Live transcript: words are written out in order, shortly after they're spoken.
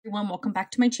Everyone, welcome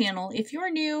back to my channel. If you're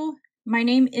new, my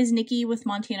name is Nikki with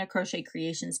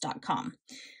montanacrochetcreations.com.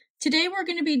 Today we're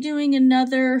going to be doing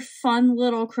another fun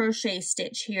little crochet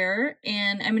stitch here,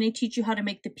 and I'm going to teach you how to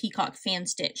make the peacock fan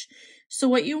stitch. So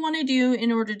what you want to do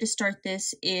in order to start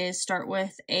this is start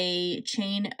with a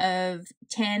chain of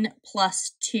 10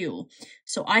 plus 2.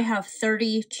 So I have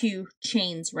 32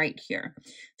 chains right here.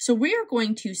 So we are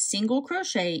going to single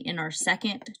crochet in our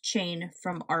second chain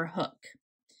from our hook.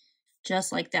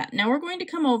 Just like that. Now we're going to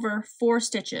come over 4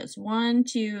 stitches. 1,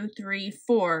 2, 3,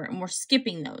 4, and we're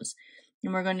skipping those.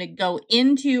 And we're going to go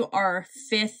into our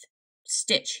 5th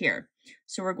stitch here.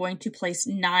 So we're going to place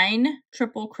 9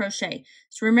 triple crochet.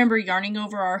 So remember, yarning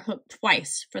over our hook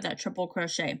twice for that triple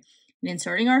crochet. And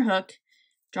inserting our hook,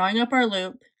 drawing up our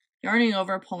loop, yarning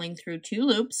over, pulling through 2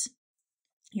 loops,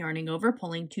 yarning over,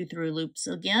 pulling 2 through loops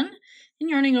again, and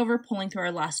yarning over, pulling through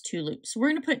our last 2 loops. So we're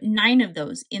going to put 9 of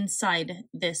those inside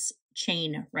this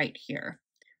chain right here.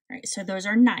 All right, so those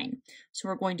are 9. So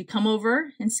we're going to come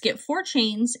over and skip 4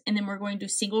 chains, and then we're going to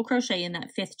single crochet in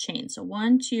that 5th chain. So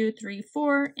 1, 2, 3,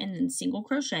 4, and then single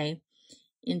crochet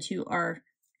into our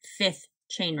 5th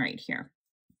chain right here.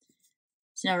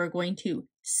 So now we're going to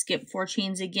skip 4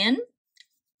 chains again.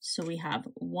 So we have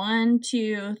 1,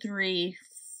 2, 3,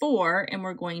 4, and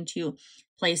we're going to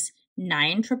place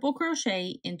 9 triple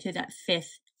crochet into that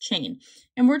 5th chain.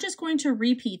 And we're just going to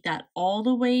repeat that all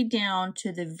the way down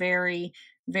to the very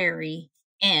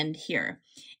end here.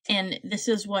 And this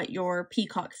is what your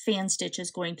peacock fan stitch is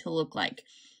going to look like.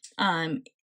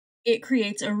 It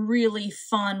creates a really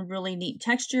fun, really neat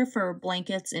texture for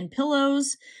blankets and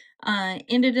pillows. And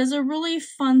it is a really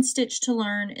fun stitch to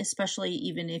learn, especially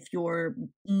even if you're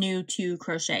new to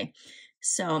crochet.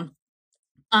 So,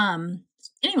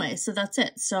 anyway, so that's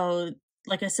it. So,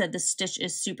 like I said, this stitch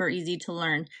is super easy to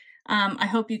learn. I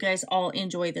hope you guys all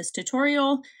enjoy this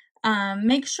tutorial.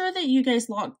 Make sure that you guys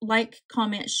like,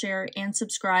 comment, share, and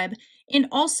subscribe. And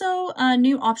also, a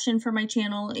new option for my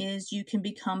channel is you can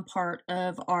become part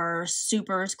of our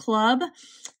Supers Club.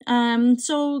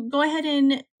 So go ahead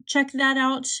and check that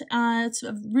out. It's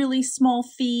a really small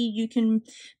fee. You can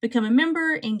become a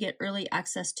member and get early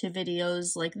access to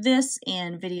videos like this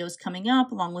and videos coming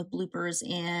up, along with bloopers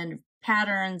and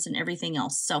patterns and everything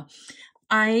else. So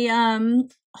I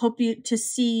hope to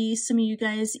see some of you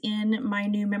guys in my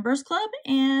new members club,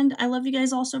 and I love you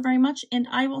guys all so very much, and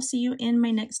I will see you in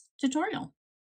my next tutorial.